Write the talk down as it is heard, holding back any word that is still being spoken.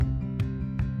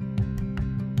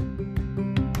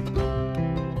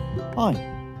Hi,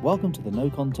 welcome to the No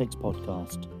Context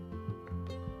Podcast.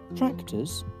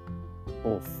 Tractors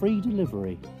or free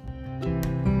delivery?